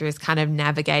character is kind of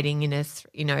navigating in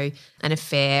an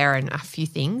affair and a few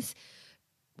things.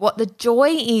 What the joy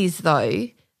is, though,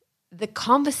 the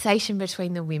conversation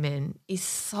between the women is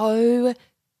so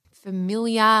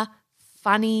familiar,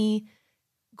 funny,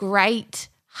 great,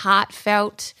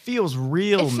 heartfelt. Feels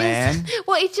real, man.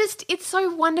 Well, it's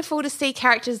so wonderful to see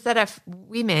characters that are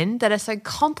women that are so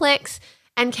complex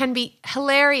and can be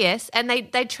hilarious, and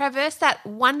they traverse that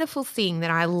wonderful thing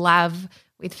that I love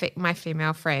with my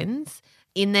female friends,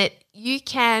 in that you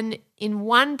can in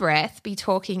one breath be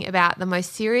talking about the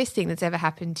most serious thing that's ever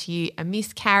happened to you, a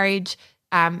miscarriage,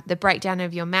 the breakdown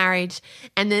of your marriage,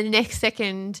 and then the next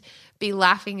second be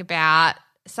laughing about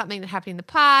something that happened in the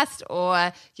past,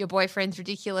 or your boyfriend's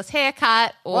ridiculous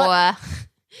haircut, or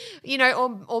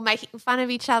or making fun of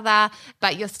each other,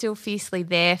 but you're still fiercely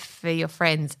there for your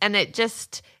friends. And I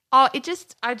just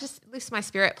lifts my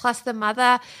spirit. Plus the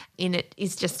mother in it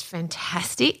is just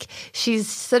fantastic. She's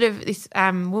sort of this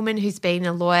woman who's been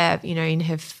a lawyer, in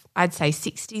her I'd say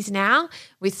 60s now,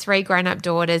 with 3 grown-up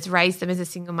daughters, raised them as a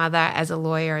single mother, as a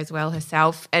lawyer as well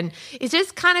herself, and is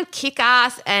just kind of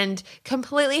kick-ass and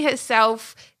completely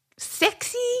herself,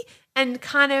 sexy and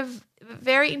kind of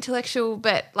very intellectual,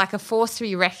 but like a force to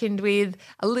be reckoned with,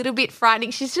 a little bit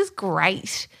frightening. She's just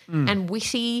great and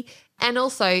witty. And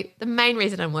also the main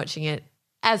reason I'm watching it,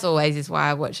 as always, is why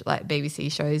I watch like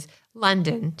BBC shows.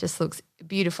 London just looks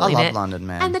beautiful in it. I love London,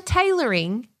 man. And the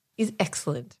tailoring is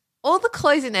excellent. All the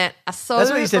clothes in it are so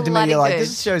That's what you said to me. You're like, good.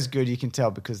 this show's good. You can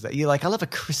tell because you're like, I love a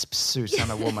crisp suit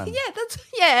on a woman.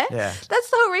 Yeah. That's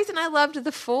the whole reason I loved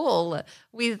The Fall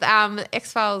with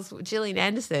X-Files Gillian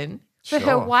Anderson for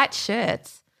her white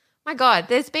shirts. My God,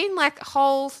 there's been like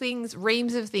whole things,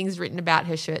 reams of things written about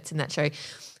her shirts in that show.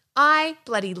 I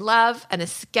bloody love an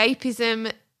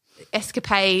escapism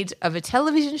escapade of a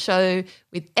television show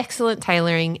with excellent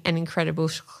tailoring and incredible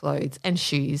clothes and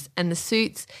shoes and the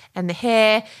suits and the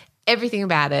hair, everything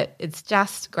about it. It's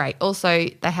just great. Also,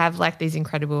 they have like these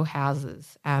incredible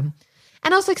houses.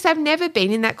 And also because I've never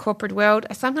been in that corporate world,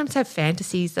 I sometimes have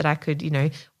fantasies that I could,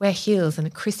 wear heels and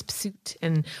a crisp suit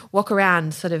and walk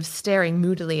around sort of staring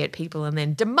moodily at people and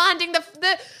then demanding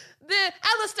the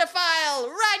Alistair file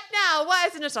right now. Why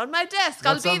isn't it on my desk?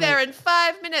 I'll be there in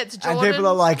 5 minutes, Jordan. And people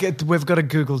are like, we've got a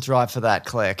Google Drive for that,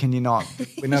 Claire. Can you not?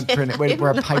 We're not printing.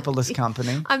 We're a paperless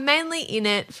company. I'm mainly in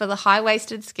it for the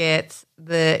high-waisted skirts,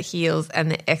 the heels,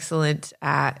 and the excellent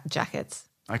jackets.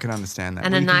 I can understand that.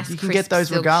 And a nice you can get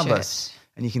those regardless. Shirt.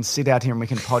 And you can sit out here and we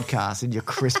can podcast in your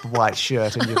crisp white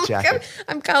shirt and your jacket.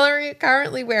 I'm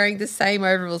currently wearing the same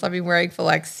overalls I've been wearing for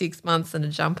like 6 months and a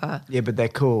jumper. Yeah, but they're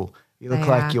cool. You look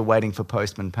like you're waiting for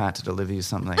Postman Pat to deliver you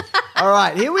something. All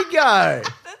right, here we go.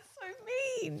 That's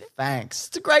so mean. Thanks.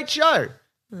 It's a great show.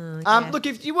 Look,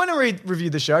 if you want to review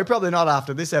the show, probably not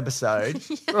after this episode.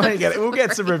 We'll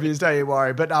get some reviews, don't you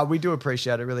worry. But we do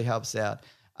appreciate it. It really helps out.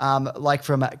 Like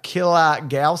from Killer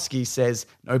Gowski says,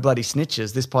 no bloody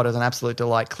snitches. This pod is an absolute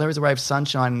delight. Claire is a ray of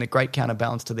sunshine and a great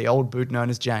counterbalance to the old boot known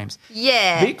as James.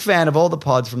 Yeah. Big fan of all the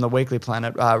pods from the Weekly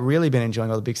Planet. Really been enjoying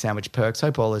all the Big Sandwich perks.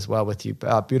 Hope all is well with you,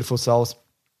 beautiful souls.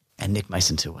 And Nick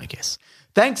Mason too, I guess.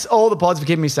 Thanks all the pods for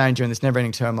keeping me sane during this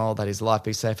never-ending turmoil that is life.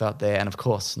 Be safe out there. And, of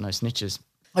course, no snitches.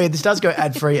 Oh, yeah, this does go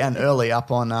ad-free and early up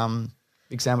on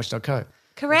bigsandwich.co.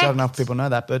 Correct. I don't know if people know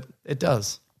that, but it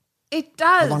does. It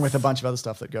does. Along with a bunch of other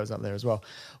stuff that goes up there as well.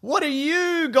 What do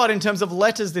you got in terms of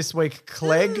letters this week,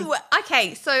 Clegg? Ooh,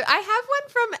 okay, so I have one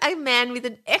from a man with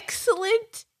an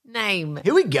excellent name.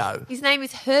 Here we go. His name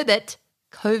is Herbert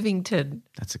Covington.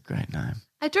 That's a great name.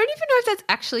 I don't even know if that's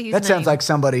actually his name. That sounds like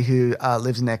somebody who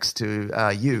lives next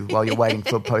to you while you're waiting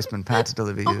for Postman Pat to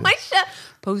deliver you. Oh my God.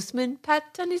 Postman Pat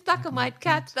and his black and white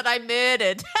cat that I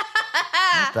murdered.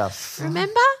 What the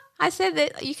Remember? I said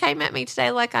that you came at me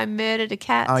today like I murdered a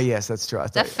cat. Oh, yes, that's true.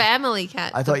 The family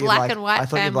cat. I thought the black and white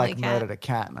family you'd cat. murdered a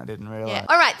cat and I didn't realise. Yeah.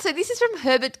 All right, so this is from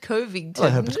Herbert Covington.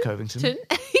 Hello, Herbert Covington.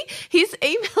 His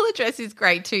email address is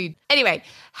great too. Anyway,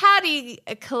 howdy,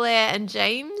 Claire and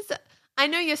James. I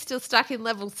know you're still stuck in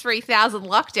level 3000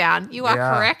 lockdown. You are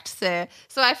correct, sir.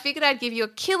 So I figured I'd give you a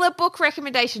killer book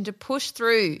recommendation to push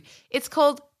through. It's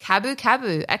called Kabu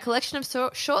Kabu, a collection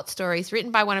of short stories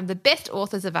written by one of the best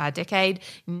authors of our decade,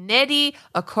 Nnedi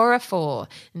Okorafor.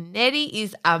 Nnedi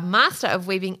is a master of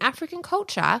weaving African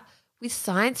culture with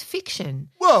science fiction.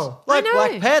 Whoa, like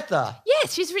Black Panther.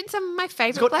 Yes, she's written some of my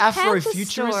favourite Black Panther stories.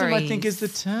 It's got Afrofuturism, I think is the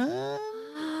term,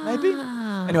 maybe?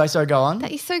 Anyway, so go on.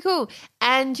 That is so cool.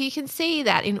 And you can see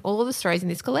that in all of the stories in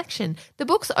this collection. The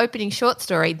book's opening short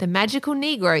story, The Magical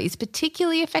Negro, is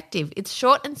particularly effective. It's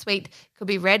short and sweet, could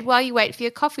be read while you wait for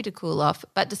your coffee to cool off,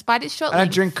 but despite its short I don't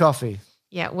length, drink coffee.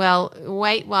 Yeah, well,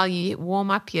 wait while you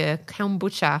warm up your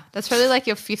kombucha. That's probably like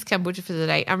your 5th kombucha for the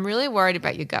day. I'm really worried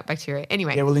about your gut bacteria.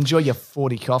 Anyway. Yeah, well, enjoy your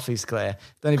 40 coffees, Claire.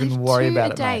 Don't even worry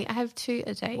about it, mate. I have 2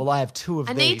 a day. Well, I have 2 of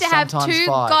I these, need to have 2 sometimes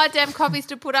 5. goddamn coffees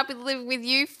to put up with living with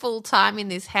you full time in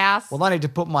this house. Well, I need to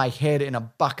put my head in a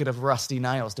bucket of rusty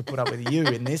nails to put up with you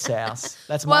in this house.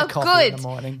 That's my Well, coffee in good. the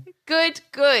morning. Good,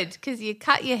 because you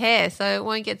cut your hair so it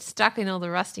won't get stuck in all the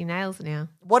rusty nails now.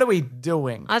 What are we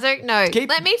doing? I don't know.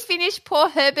 Let me finish poor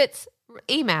Herbert's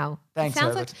email. Thanks,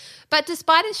 Herbert. But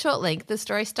despite its short length, the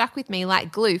story stuck with me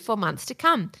like glue for months to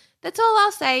come. That's all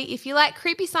I'll say. If you like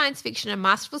creepy science fiction and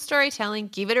masterful storytelling,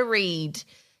 give it a read.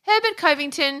 Herbert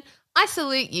Covington, I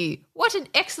salute you. What an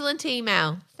excellent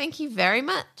email. Thank you very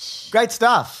much. Great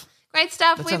stuff. Great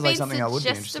stuff. That We've sounds like been something I would be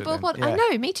interested Suggestible in. Pod. Yeah. I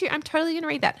know, me too. I'm totally going to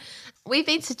read that. We've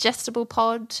been Suggestible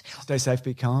Pod. Stay safe,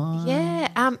 be kind. Yeah.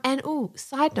 And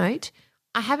side note,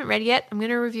 I haven't read it yet. I'm going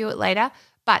to review it later.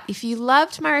 But if you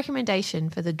loved my recommendation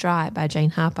for The Dry by Jane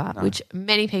Harper, which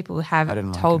many people have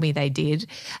told me they did,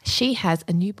 she has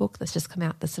a new book that's just come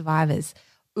out, The Survivors.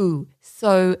 Ooh,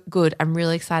 so good. I'm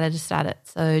really excited to start it.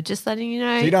 So just letting you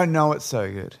know. So you don't know it's so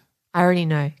good. I already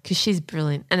know because she's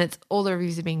brilliant and all the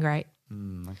reviews have been great.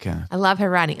 Okay. I love her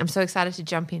writing. I'm so excited to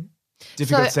jump in.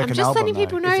 Difficult so second I'm just album, letting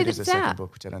people though, know if it that is a it's second out.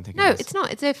 book, which I don't think No, it is. it's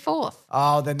not. It's their 4th.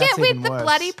 Oh, then that's Get even with worse. the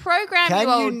bloody program, Can you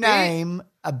you old name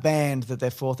a band that their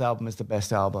 4th album is the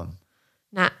best album?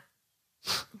 Nah.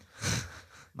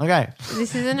 Okay.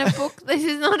 This isn't a book. This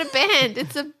is not a band.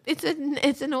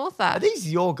 It's an author. Are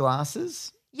these your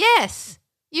glasses? Yes.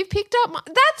 You picked up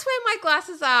that's where my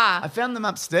glasses are. I found them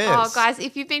upstairs. Oh, guys,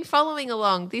 if you've been following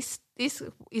along, this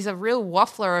is a real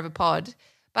waffler of a pod.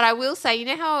 But I will say, you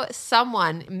know how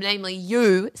someone, namely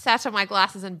you, sat on my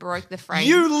glasses and broke the frame?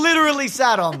 You literally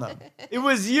sat on them. It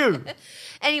was you.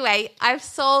 Anyway, I've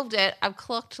solved it. I've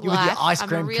clocked You with life. your ice I'm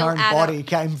a cream real cone adult. body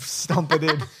came stomping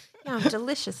in. Yeah, I'm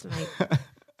delicious, mate.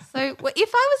 So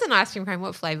if I was an ice cream cone,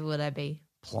 what flavour would I be?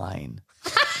 Plain.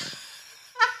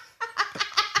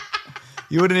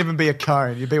 You wouldn't even be a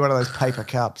cone. You'd be one of those paper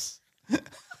cups.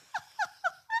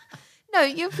 No,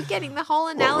 you're forgetting the whole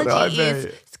would I analogy be?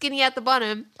 is skinny at the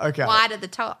bottom, Okay. wide at the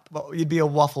top. Well, you'd be a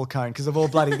waffle cone because of all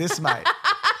bloody this, mate.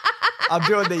 I'm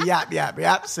doing the yap, yap,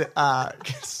 yap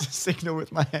signal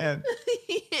with my hand.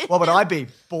 What would I be?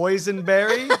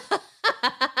 Boysenberry?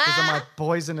 Because of my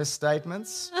poisonous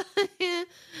statements?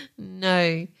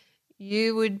 No,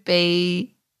 you would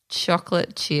be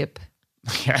chocolate chip.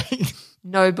 Okay.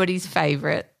 Nobody's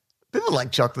favourite. People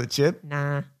like chocolate chip.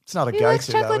 Nah. It's not a Who likes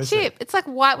go-to, though, chocolate is chip? it? It's like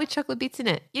white with chocolate bits in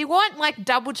it. You want like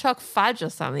double choc fudge or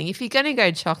something if you're going to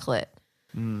go chocolate.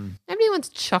 Nobody wants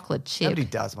chocolate chip. Nobody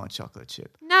does want chocolate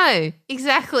chip. No,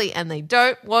 exactly. And they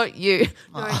don't want you.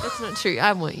 No, that's not true.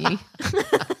 I want you.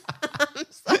 I'm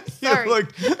so sorry.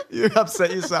 You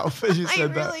upset yourself as you I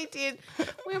said that. really did.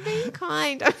 We're being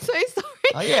kind. I'm so sorry.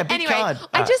 Oh, yeah, be anyway, kind.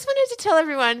 I just wanted to tell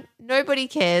everyone, nobody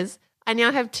cares. I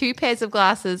now have 2 pairs of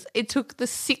glasses. It took the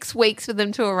 6 weeks for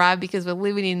them to arrive because we're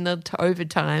living in the COVID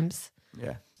times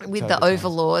Yeah. with the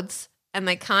overlords and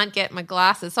they can't get my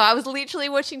glasses. So I was literally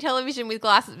watching television with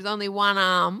glasses with only one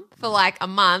arm for like a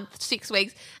month, 6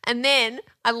 weeks. And then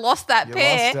I lost that You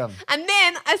pair. lost 'em. And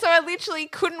then I literally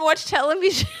couldn't watch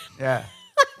television. Yeah.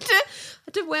 I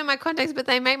had to wear my contacts, but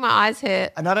they make my eyes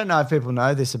hurt. And I don't know if people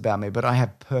know this about me, but I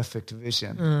have perfect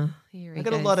vision. Here I've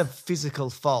got a lot of physical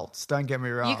faults, don't get me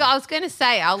wrong. I was going to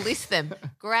say, I'll list them.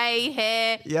 Grey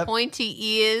hair, Yep. pointy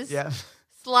ears, Yeah.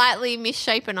 slightly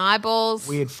misshapen eyeballs.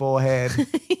 Weird forehead.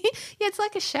 Yeah, it's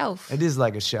like a shelf. It is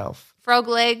like a shelf. Frog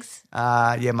legs.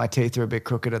 Yeah, my teeth are a bit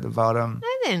crooked at the bottom. No,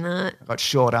 they're not. I've got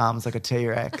short arms like a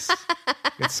T-Rex.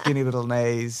 Got skinny little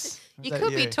knees. Is You that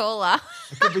could be taller.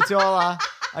 I could be taller.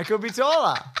 I could be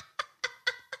taller.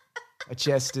 My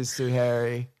chest is too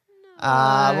hairy.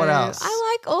 What else?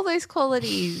 I like all those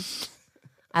qualities.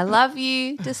 I love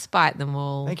you despite them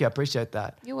all. Thank you. I appreciate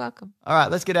that. You're welcome. All right,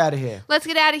 let's get out of here. Let's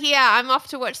get out of here. I'm off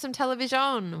to watch some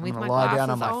television with I'm my going to lie glasses down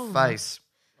on my on. face.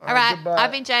 All right. goodbye.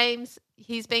 I've been James.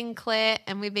 He's been Claire,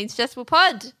 and we've been Suggestible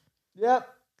Pod. Yep.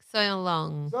 So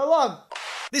long. So long.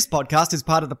 This podcast is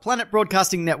part of the Planet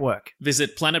Broadcasting Network.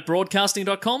 Visit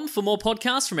planetbroadcasting.com for more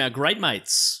podcasts from our great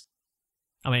mates.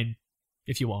 I mean,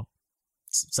 if you want.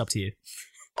 It's up to you.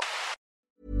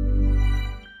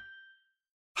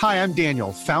 Hi, I'm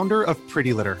Daniel, founder of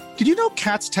Pretty Litter. Did you know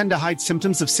cats tend to hide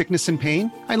symptoms of sickness and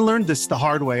pain? I learned this the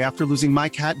hard way after losing my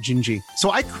cat, Gingy. So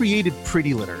I created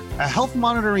Pretty Litter, a health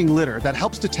monitoring litter that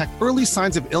helps detect early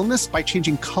signs of illness by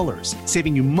changing colors,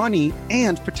 saving you money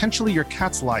and potentially your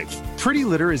cat's life. Pretty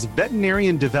Litter is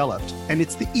veterinarian developed, and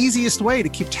it's the easiest way to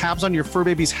keep tabs on your fur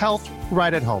baby's health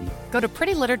right at home. Go to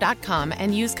prettylitter.com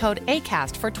and use code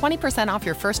ACAST for 20% off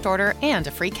your first order and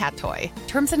a free cat toy.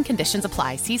 Terms and conditions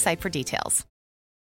apply. See site for details.